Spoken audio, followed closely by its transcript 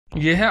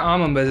ये है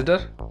आम एम्बेसडर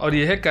और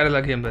ये है केरला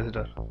की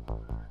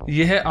एम्बेसडर।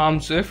 ये है आम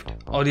स्विफ्ट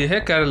और ये है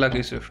केरला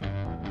की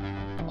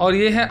स्विफ्ट। और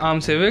ये है आम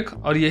सिविक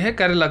और ये है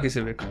केरला की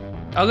सिविक।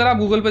 अगर आप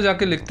गूगल पर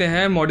जाके लिखते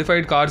हैं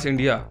मॉडिफाइड कार्स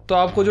इंडिया तो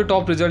आपको जो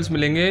टॉप रिजल्ट्स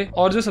मिलेंगे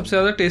और जो सबसे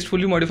ज़्यादा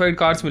टेस्टफुली मॉडिफाइड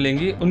कार्स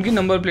मिलेंगी उनकी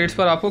नंबर प्लेट्स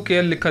पर आपको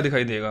केएल लिखा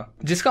दिखाई देगा,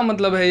 जिसका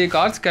मतलब है ये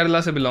कार्स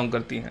केरला से बिलोंग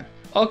करती हैं।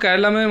 और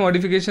केरला में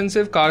मॉडिफिकेशन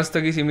सिर्फ कार्स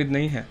तक ही सीमित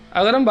नहीं है।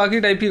 अगर हम बाकी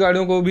टाइप की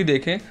गाड़ियों को भी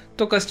देखें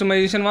तो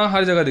कस्टमाइजेशन वहाँ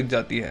हर जगह दिख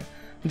जाती है।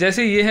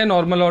 जैसे ये है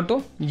नॉर्मल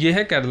ऑटो, ये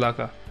है केरला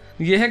का,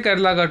 ये है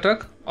केरला का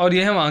ट्रक और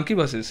ये है वहाँ की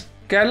बसेस।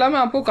 केरला में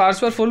आपको कार्स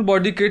पर फुल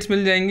बॉडी किट्स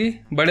मिल जाएंगी,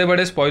 बड़े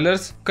बड़े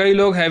स्पॉयलर्स, कई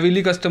लोग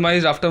heavily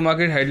customised after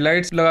market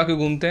headlights लगा के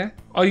घूमते हैं।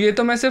 और ये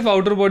तो मैं सिर्फ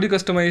आउटर बॉडी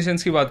कस्टमाइजेशन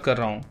की बात कर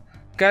रहा हूँ।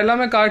 केरला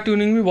में कार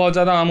ट्यूनिंग भी बहुत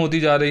ज़्यादा आम होती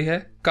जा रही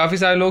है। काफ़ी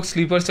सारे लोग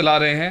स्लीपर्स चला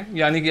रहे हैं,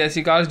 यानी कि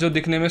ऐसी कार्स जो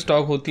दिखने में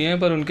स्टॉक होती हैं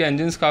पर उनके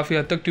इंजन्स काफ़ी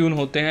हद तक ट्यून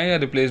होते हैं या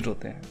रिप्लेस्ड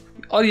होते हैं।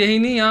 और यही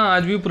नहीं, यहाँ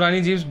आज भी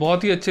पुरानी जीप्स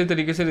बहुत ही अच्छे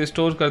तरीके से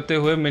रिस्टोर करते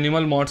हुए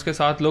मिनिमल मॉड्स के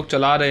साथ लोग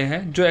चला रहे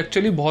हैं, जो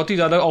एक्चुअली बहुत ही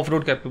ज़्यादा ऑफ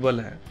रोड कैपेबल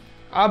है।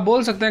 आप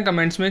बोल सकते हैं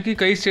कमेंट्स में कि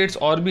कई स्टेट्स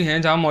और भी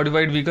हैं जहाँ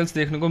मॉडिफाइड व्हीकल्स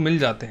देखने को मिल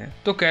जाते हैं,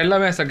 तो केरला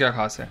में ऐसा क्या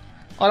खास है।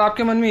 और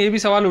आपके मन में ये भी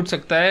सवाल उठ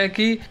सकता है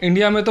कि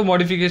इंडिया में तो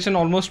मॉडिफिकेशन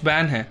ऑलमोस्ट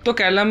बैन है, तो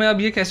केरला में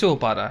अब ये कैसे हो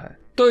पा रहा है।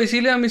 तो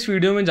इसीलिए हम इस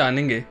वीडियो में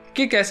जानेंगे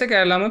कि कैसे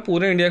केरला में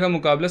पूरे इंडिया का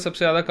मुकाबले सबसे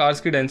ज्यादा कार्स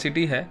की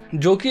डेंसिटी है,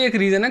 जो कि एक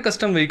रीजन है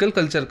कस्टम व्हीकल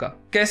कल्चर का।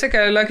 कैसे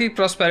केरला की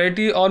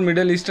प्रॉस्पेरिटी और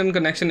मिडिल ईस्टर्न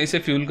कनेक्शन इसे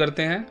फ्यूल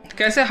करते हैं।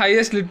 कैसे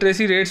हाईएस्ट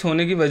लिटरेसी रेट्स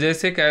होने की वजह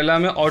से केरला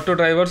में ऑटो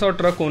ड्राइवर्स और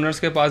ट्रक ओनर्स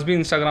के पास भी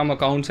इंस्टाग्राम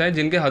अकाउंट्स हैं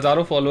जिनके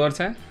हजारों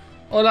फॉलोअर्स हैं।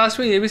 और लास्ट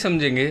में ये भी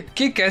समझेंगे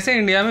कि कैसे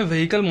इंडिया में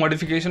व्हीकल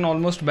मॉडिफिकेशन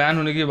ऑलमोस्ट बैन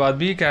होने के बाद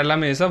भी केरला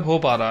में ये सब हो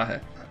पा रहा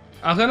है।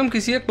 अगर हम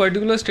किसी एक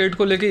पर्टिकुलर स्टेट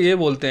को लेके ये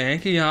बोलते हैं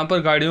कि यहाँ पर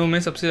गाड़ियों में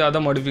सबसे ज़्यादा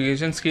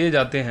मॉडिफिकेशंस किए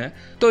जाते हैं,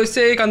 तो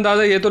इससे एक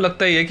अंदाज़ा ये तो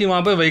लगता ही है कि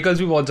वहाँ पर व्हीकल्स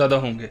भी बहुत ज़्यादा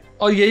होंगे।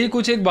 और यही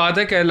कुछ एक बात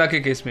है केरला के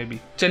केस में भी।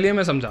 चलिए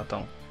मैं समझाता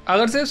हूँ।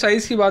 अगर सिर्फ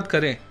साइज की बात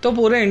करें तो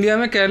पूरे इंडिया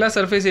में केरला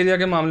सरफेस एरिया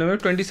के मामले में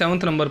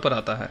 27वें नंबर पर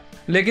आता है।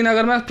 लेकिन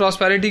अगर मैं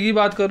प्रॉस्पेरिटी की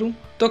बात करूँ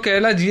तो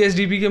केरला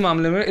जीएसडीपी के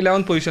मामले में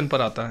 11th पोजीशन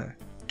पर आता है।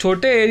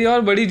 छोटे एरिया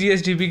और बड़ी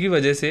जीएसडीपी की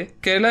वजह से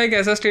केरला एक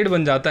ऐसा स्टेट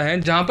बन जाता है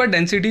जहां पर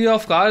डेंसिटी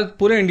ऑफ कार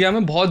पूरे इंडिया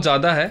में बहुत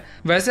ज्यादा है।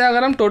 वैसे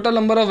अगर हम टोटल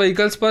नंबर ऑफ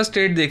व्हीकल्स पर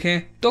स्टेट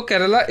देखें तो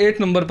केरला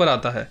 8 नंबर पर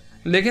आता है।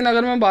 लेकिन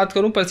अगर मैं बात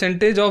करूं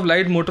percentage of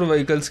light motor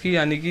vehicles की,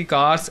 यानी कि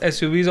कार्स,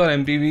 एसयूवीज और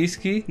एमपीवीज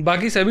की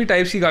बाकी सभी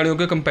टाइप्स की गाड़ियों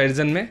के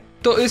कंपैरिजन में,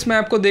 तो इस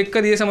मैप को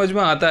देखकर ये समझ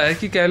में आता है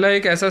कि केरला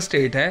एक ऐसा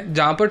स्टेट है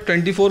जहां पर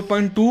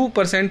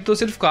 24.2% तो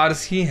सिर्फ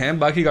कार्स ही हैं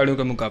बाकी गाड़ियों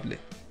के मुकाबले।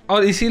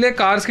 और इसीलिए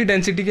कार्स की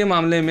डेंसिटी के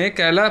मामले में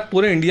केरला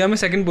पूरे इंडिया में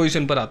 2nd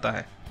पोजीशन पर आता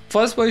है।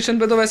 फर्स्ट पोजीशन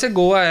पे तो वैसे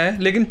गोवा है,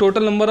 लेकिन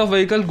total number of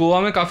vehicle Goa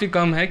में काफ़ी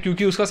कम है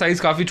क्योंकि उसका साइज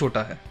काफ़ी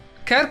छोटा है।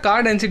 खैर,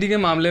 कार डेंसिटी के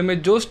मामले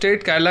में जो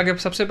स्टेट केरला के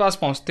सबसे पास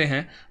पहुंचते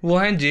हैं वो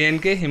हैं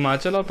जेएनके,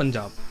 हिमाचल और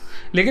पंजाब।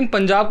 लेकिन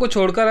पंजाब को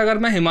छोड़कर अगर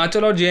मैं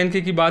हिमाचल और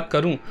जेएनके की बात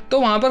करूं तो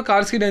वहाँ पर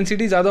कार्स की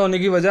डेंसिटी ज़्यादा होने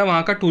की वजह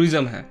वहाँ का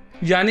टूरिज्म है,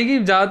 यानी कि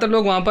ज़्यादातर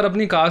लोग वहाँ पर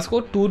अपनी कार्स को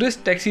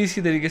टूरिस्ट टैक्सीज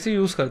की तरीके से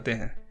यूज़ करते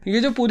हैं। ये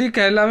जो पूरी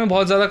केरला में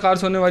बहुत ज़्यादा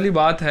कार्स होने वाली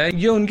बात है,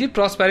 ये उनकी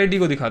प्रॉस्पेरिटी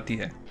को दिखाती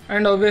है।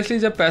 एंड ऑब्वियसली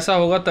जब पैसा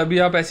होगा तभी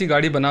आप ऐसी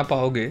गाड़ी बना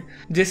पाओगे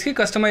जिसकी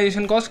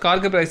कस्टमाइजेशन कॉस्ट कार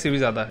के प्राइस से भी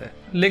ज़्यादा है।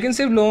 लेकिन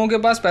सिर्फ लोगों के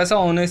पास पैसा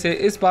होने से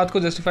इस बात को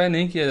जस्टिफाई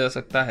नहीं किया जा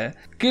सकता है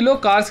कि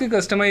लोग कार्स की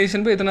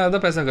कस्टमाइजेशन पे इतना ज़्यादा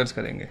पैसा खर्च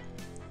करेंगे।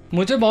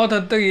 मुझे बहुत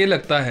हद तक ये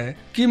लगता है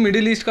कि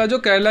मिडिल ईस्ट का जो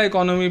केरला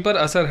इकोनॉमी पर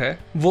असर है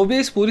वो भी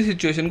इस पूरी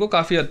सिचुएशन को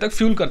काफ़ी हद तक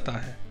फ्यूल करता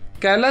है।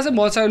 केरला से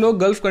बहुत सारे लोग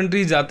गल्फ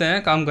कंट्रीज जाते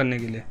हैं काम करने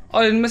के लिए,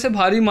 और इनमें से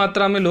भारी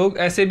मात्रा में लोग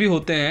ऐसे भी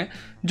होते हैं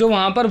जो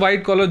वहाँ पर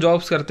वाइट कॉलर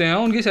जॉब्स करते हैं।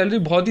 उनकी सैलरी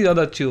बहुत ही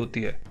ज़्यादा अच्छी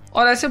होती है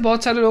और ऐसे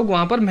बहुत सारे लोग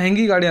वहाँ पर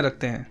महंगी गाड़ियाँ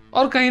रखते हैं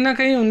और कहीं ना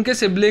कहीं उनके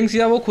सिबलिंग्स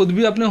या वो खुद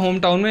भी अपने होम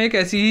टाउन में एक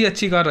ऐसी ही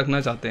अच्छी कार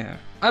रखना चाहते हैं।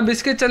 अब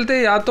इसके चलते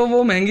या तो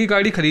वो महंगी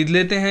गाड़ी खरीद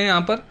लेते हैं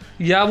यहाँ पर,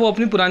 या वो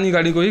अपनी पुरानी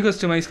गाड़ी को ही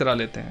कस्टमाइज करा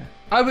लेते हैं।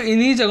 अब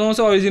इन्हीं जगहों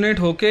से ओरिजिनेट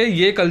होके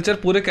ये कल्चर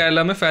पूरे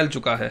केरला में फैल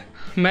चुका है।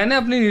 मैंने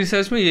अपनी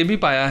रिसर्च में ये भी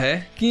पाया है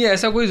कि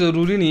ऐसा कोई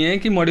ज़रूरी नहीं है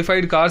कि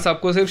मॉडिफाइड कार्स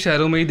आपको सिर्फ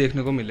शहरों में ही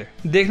देखने को मिले।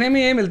 देखने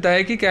में ये मिलता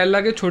है कि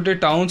केरला के छोटे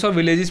टाउन्स और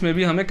विलेजेस में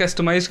भी हमें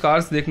कस्टमाइज्ड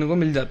कार्स देखने को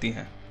मिल जाती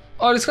हैं।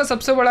 और इसका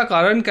सबसे बड़ा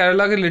कारण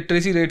केरला के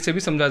लिटरेसी रेट से भी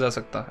समझा जा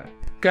सकता है।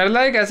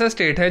 केरला एक ऐसा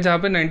स्टेट है जहाँ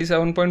पे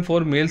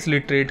 97.4 मेल्स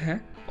लिटरेट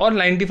हैं और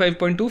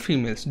 95.2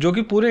 फीमेल्स, जो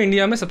कि पूरे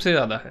इंडिया में सबसे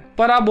ज़्यादा है।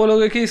 पर आप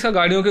बोलोगे कि इसका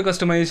गाड़ियों के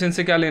कस्टमाइजेशन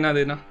से क्या लेना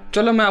देना।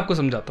 चलो मैं आपको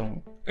समझाता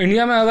हूँ।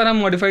 इंडिया में अगर हम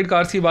मॉडिफाइड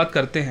कार्स की बात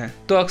करते हैं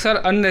तो अक्सर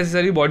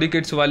अननेसेसरी बॉडी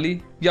किट्स वाली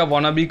या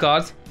वानाबी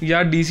कार्स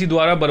या डीसी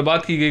द्वारा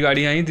बर्बाद की गई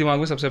गाड़ियाँ ही दिमाग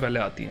में सबसे पहले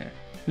आती हैं।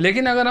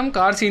 लेकिन अगर हम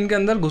कार सीन के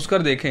अंदर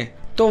घुसकर देखें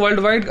तो वर्ल्ड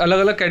वाइड अलग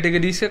अलग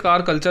कैटेगरीज के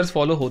कार कल्चर्स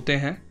फॉलो होते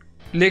हैं,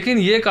 लेकिन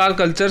ये कार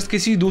कल्चर्स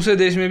किसी दूसरे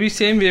देश में भी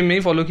सेम वे में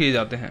ही फॉलो किए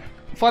जाते हैं।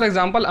 For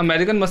example,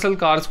 American muscle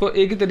cars को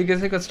एक ही तरीके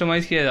से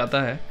कस्टमाइज किया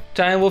जाता है,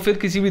 चाहे वो फिर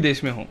किसी भी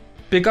देश में हो।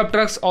 पिकअप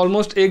ट्रक्स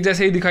ऑलमोस्ट एक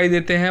जैसे ही दिखाई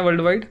देते हैं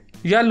वर्ल्ड वाइड,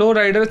 या लो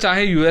राइडर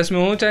चाहे यूएस में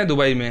हो चाहे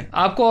दुबई में,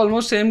 आपको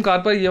ऑलमोस्ट सेम कार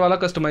पर ये वाला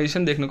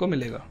कस्टमाइजेशन देखने को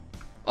मिलेगा।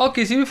 और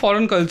किसी भी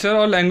फॉरेन कल्चर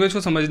और लैंग्वेज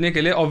को समझने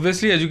के लिए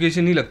ऑब्वियसली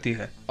एजुकेशन ही लगती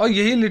है, और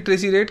यही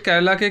लिटरेसी रेट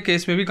केरला के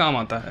केस में भी काम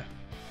आता है।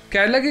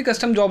 केरला की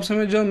कस्टम जॉब्स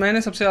में जो मैंने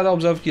सबसे ज़्यादा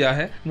ऑब्जर्व किया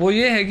है वो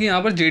ये है कि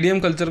यहाँ पर JDM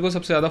कल्चर को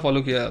सबसे ज़्यादा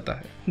फॉलो किया जाता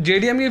है।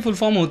 JDM की फुल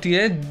फॉर्म होती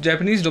है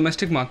जापानीज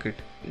डोमेस्टिक मार्केट,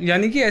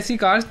 यानी कि ऐसी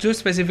कार्स जो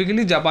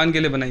स्पेसिफिकली जापान के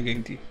लिए बनाई गई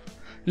थी।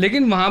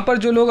 लेकिन वहाँ पर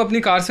जो लोग अपनी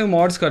कार से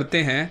मॉड्स करते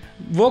हैं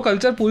वो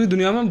कल्चर पूरी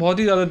दुनिया में बहुत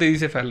ही ज़्यादा तेज़ी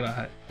से फैल रहा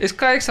है।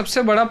 इसका एक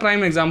सबसे बड़ा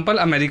प्राइम एग्जाम्पल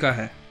अमेरिका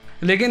है,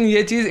 लेकिन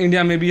ये चीज़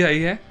इंडिया में भी आई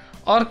है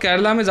और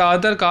केरला में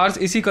ज़्यादातर कार्स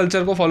इसी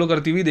कल्चर को फॉलो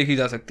करती हुई देखी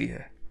जा सकती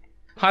है।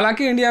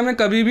 हालांकि इंडिया में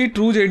कभी भी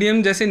ट्रू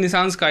JDM जैसे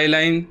निसान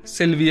स्काईलाइन,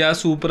 सिल्विया,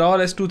 सुपरा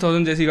और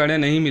S2000 जैसी गाड़ियाँ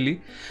नहीं मिली,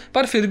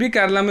 पर फिर भी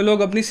केरला में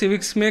लोग अपनी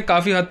सिविक्स में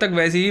काफ़ी हद तक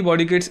वैसी ही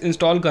बॉडी किट्स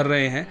इंस्टॉल कर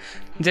रहे हैं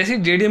जैसी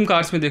JDM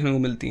कार्स में देखने को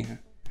मिलती हैं।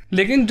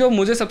 लेकिन जो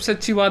मुझे सबसे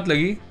अच्छी बात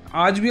लगी,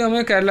 आज भी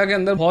हमें केरला के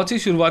अंदर बहुत सी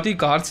शुरुआती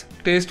कार्स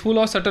टेस्टफुल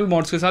और सटल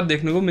मॉड्स के साथ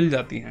देखने को मिल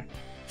जाती हैं।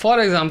 फॉर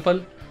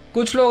एग्जाम्पल,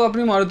 कुछ लोग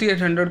अपनी मारुति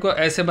 800 को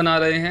ऐसे बना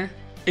रहे हैं,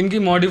 इनकी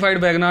मॉडिफाइड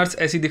वैगनार्स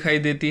ऐसी दिखाई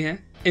देती हैं,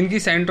 इनकी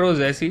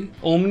सेंट्रोज ऐसी,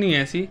 ओमनी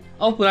ऐसी,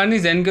 और पुरानी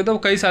जेन के तो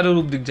कई सारे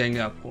रूप दिख जाएंगे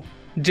आपको।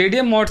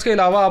 JDM मॉड्स के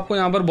अलावा आपको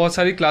यहाँ पर बहुत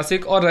सारी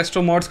क्लासिक और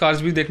रेस्ट्रो मॉड्स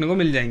कार्स भी देखने को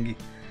मिल जाएंगी।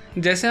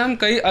 जैसे हम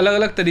कई अलग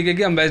अलग तरीके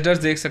के एम्बेसडर्स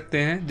देख सकते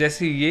हैं,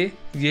 जैसे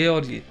ये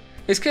और ये।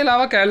 इसके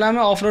अलावा केरला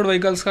में ऑफ रोड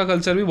व्हीकल्स का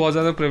कल्चर भी बहुत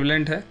ज़्यादा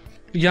प्रेवलेंट है।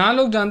 यहाँ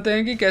लोग जानते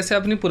हैं कि कैसे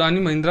अपनी पुरानी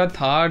महिंद्रा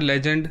थार,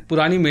 लेजेंड,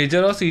 पुरानी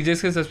मेजर और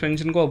सीजेस के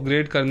सस्पेंशन को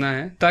अपग्रेड करना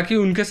है ताकि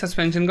उनके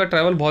सस्पेंशन का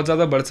ट्रैवल बहुत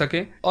ज़्यादा बढ़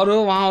सके और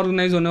वो वहाँ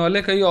ऑर्गेनाइज होने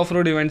वाले कई ऑफ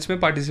रोड इवेंट्स में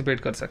पार्टिसिपेट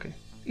कर सके।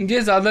 ये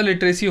ज़्यादा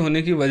लिटरेसी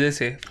होने की वजह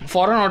से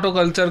फॉरेन ऑटो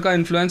कल्चर का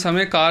इन्फ्लुएंस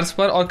हमें कार्स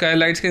पर और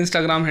केरलाइट्स के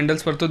इंस्टाग्राम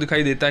हैंडल्स पर तो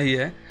दिखाई देता ही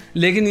है,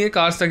 लेकिन ये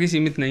कार्स तक ही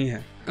सीमित नहीं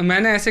है।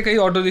 मैंने ऐसे कई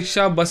ऑटो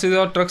रिक्शा, बसेज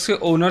और ट्रक्स के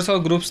ओनर्स और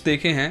ग्रुप्स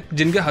देखे हैं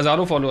जिनके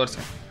हज़ारों फॉलोअर्स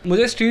हैं।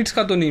 मुझे स्ट्रीट्स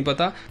का तो नहीं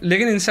पता,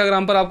 लेकिन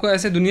इंस्टाग्राम पर आपको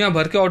ऐसे दुनिया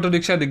भर के ऑटो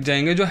रिक्शा दिख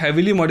जाएंगे जो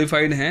हैवीली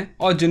मॉडिफाइड हैं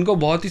और जिनको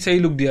बहुत ही सही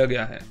लुक दिया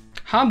गया है।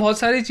 हाँ, बहुत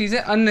सारी चीज़ें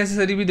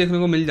अननेसेसरी भी देखने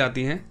को मिल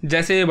जाती हैं,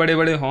 जैसे ये बड़े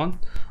बड़े हॉर्न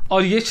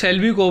और ये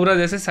शेल्बी कोबरा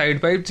जैसे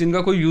साइड पाइप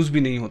जिनका कोई यूज़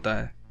भी नहीं होता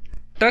है।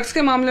 ट्रक्स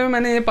के मामले में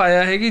मैंने ये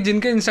पाया है कि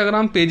जिनके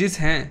इंस्टाग्राम पेजेस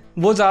हैं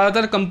वो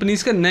ज़्यादातर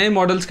कंपनीज के नए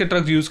मॉडल्स के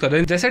ट्रक्स यूज़ कर रहे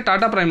हैं, जैसे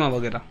टाटा प्राइमा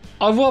वगैरह,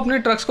 और वो अपने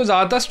ट्रक्स को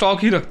ज़्यादातर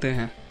स्टॉक ही रखते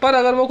हैं। पर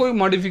अगर वो कोई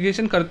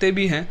मॉडिफिकेशन करते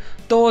भी हैं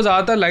तो वो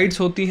ज़्यादातर लाइट्स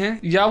होती हैं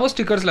या वो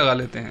स्टिकर्स लगा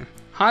लेते हैं।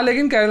 हाँ,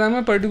 लेकिन केरला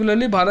में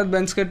पर्टिकुलरली भारत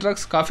बेंज के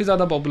ट्रक्स काफ़ी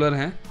ज़्यादा पॉपुलर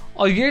हैं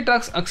और ये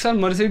ट्रक्स अक्सर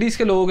मर्सिडीज़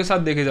के लोगों के साथ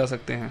देखे जा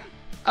सकते हैं।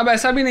 अब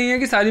ऐसा भी नहीं है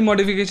कि सारी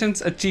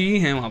मॉडिफिकेशंस अच्छी ही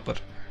हैं वहाँ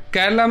पर।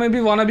 केरला में भी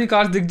वानाबी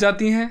कार्स दिख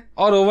जाती हैं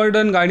और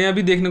ओवरडन गाड़ियाँ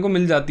भी देखने को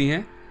मिल जाती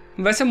हैं।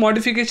 वैसे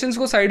मॉडिफिकेशंस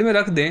को साइड में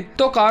रख दें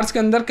तो कार्स के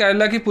अंदर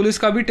केरला की पुलिस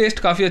का भी टेस्ट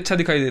काफ़ी अच्छा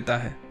दिखाई देता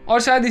है और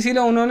शायद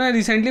इसीलिए उन्होंने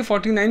रिसेंटली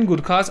 49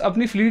 गुरखास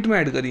अपनी फ्लीट में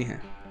ऐड करी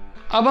हैं।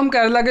 अब हम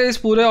केरला के इस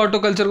पूरे ऑटो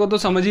कल्चर को तो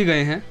समझ ही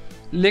गए हैं,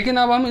 लेकिन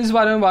अब हम इस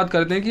बारे में बात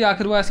करते हैं कि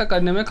आखिर वो ऐसा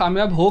करने में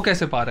कामयाब हो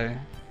कैसे पा रहे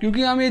हैं,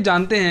 क्योंकि हम ये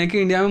जानते हैं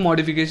कि इंडिया में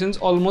मॉडिफिकेशंस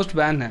ऑलमोस्ट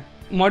बैन है।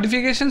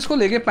 मॉडिफिकेशंस को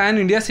लेके पैन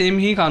इंडिया सेम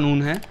ही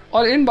कानून है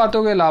और इन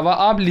बातों के अलावा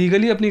आप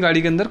लीगली अपनी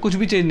गाड़ी के अंदर कुछ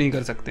भी चेंज नहीं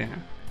कर सकते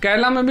हैं।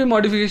 केरला में भी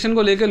मॉडिफिकेशन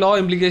को लेकर लॉ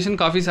इम्प्लीकेशन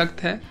काफ़ी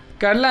सख्त है।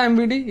 केरला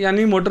MVD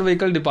यानी मोटर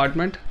व्हीकल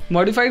डिपार्टमेंट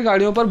मॉडिफाइड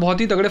गाड़ियों पर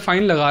बहुत ही तगड़े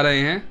फाइन लगा रहे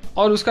हैं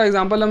और उसका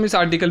एग्जांपल हम इस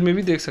आर्टिकल में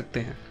भी देख सकते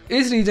हैं।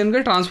 इस रीजन के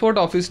ट्रांसपोर्ट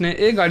ऑफिस ने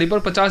एक गाड़ी पर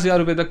 50,000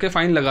 रुपए तक के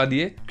फाइन लगा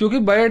दिए, क्योंकि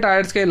बड़े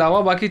टायर्स के अलावा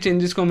बाकी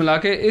चेंजेस को मिला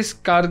के इस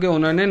कार के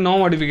ओनर ने 9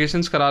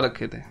 मॉडिफिकेशंस करा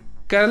रखे थे।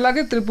 केरला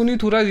के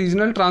त्रिपुनिथुरा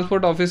रीजनल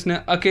ट्रांसपोर्ट ऑफिस ने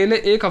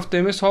अकेले एक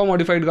हफ्ते में 100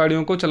 मॉडिफाइड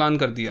गाड़ियों को चालान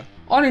कर दिया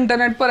और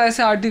इंटरनेट पर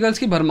ऐसे आर्टिकल्स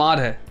की भरमार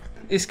है।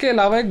 इसके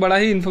अलावा एक बड़ा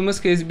ही इन्फेमस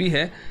केस भी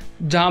है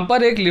जहां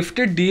पर एक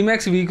लिफ्टेड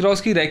D-Max V-Cross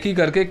की रैकी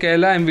करके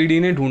केरला MVD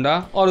ने ढूंढा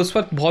और उस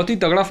पर बहुत ही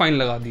तगड़ा फाइन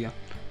लगा दिया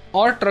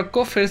और ट्रक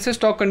को फिर से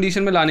स्टॉक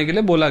कंडीशन में लाने के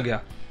लिए बोला गया।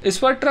 इस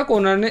पर ट्रक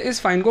ओनर ने इस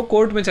फाइन को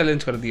कोर्ट में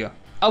चैलेंज कर दिया।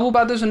 अब वो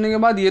बातें सुनने के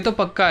बाद ये तो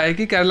पक्का है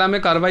कि केरला में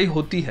कार्रवाई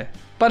होती है,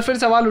 पर फिर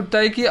सवाल उठता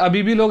है कि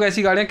अभी भी लोग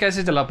ऐसी गाड़ियां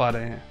कैसे चला पा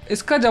रहे हैं।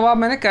 इसका जवाब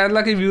मैंने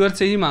केरला के व्यूअर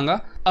से ही मांगा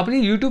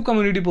अपनी YouTube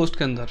कम्युनिटी पोस्ट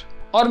के अंदर,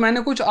 और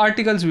मैंने कुछ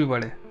आर्टिकल्स भी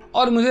पढ़े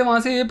और मुझे वहाँ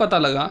से ये पता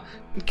लगा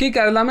कि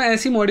केरला में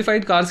ऐसी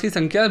मॉडिफाइड कार्स की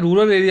संख्या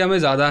रूरल एरिया में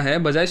ज़्यादा है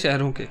बजाय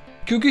शहरों के,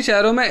 क्योंकि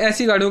शहरों में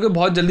ऐसी गाड़ियों के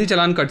बहुत जल्दी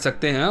चालान कट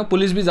सकते हैं,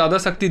 पुलिस भी ज़्यादा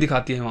सख्ती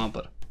दिखाती है वहाँ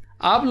पर।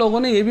 आप लोगों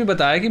ने ये भी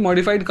बताया कि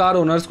मॉडिफाइड कार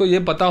ओनर्स को ये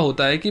पता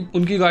होता है कि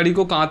उनकी गाड़ी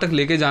को कहाँ तक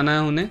लेके जाना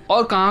है उन्हें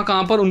और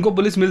कहाँ पर उनको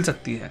पुलिस मिल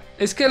सकती है।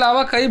 इसके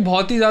अलावा कई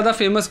बहुत ही ज़्यादा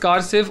फेमस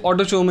कार सिर्फ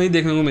ऑटो शो में ही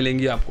देखने को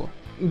मिलेंगी आपको।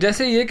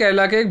 जैसे ये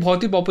केरला के एक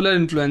बहुत ही पॉपुलर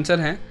इन्फ्लुएंसर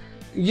हैं,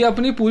 ये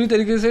अपनी पूरी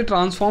तरीके से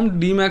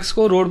ट्रांसफॉर्म्ड D-Max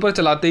को रोड पर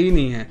चलाते ही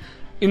नहीं हैं।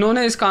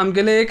 इन्होंने इस काम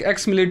के लिए एक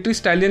एक्स मिलिट्री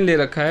स्टैलियन ले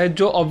रखा है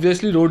जो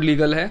ऑब्वियसली रोड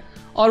लीगल है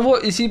और वो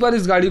इसी पर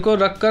इस गाड़ी को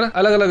रख कर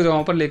अलग अलग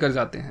जगहों पर लेकर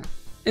जाते हैं।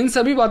 इन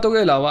सभी बातों के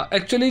अलावा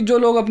एक्चुअली जो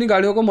लोग अपनी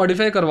गाड़ियों को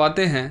मॉडिफाई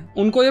करवाते हैं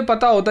उनको ये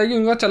पता होता है कि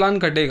उनका चालान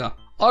कटेगा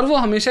और वो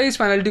हमेशा इस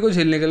पेनल्टी को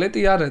झेलने के लिए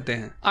तैयार रहते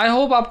हैं। आई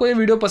होप आपको ये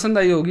वीडियो पसंद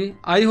आई होगी।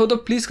 आई हो तो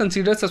please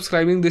consider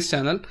subscribing this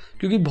channel,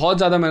 क्योंकि बहुत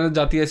ज़्यादा मेहनत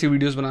जाती है ऐसी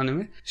वीडियोस बनाने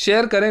में।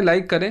 शेयर करें,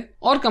 लाइक करें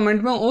और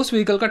कमेंट में उस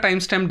व्हीकल का टाइम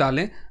स्टैम्प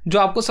डालें जो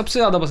आपको सबसे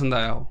ज़्यादा पसंद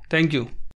आया हो। Thank you.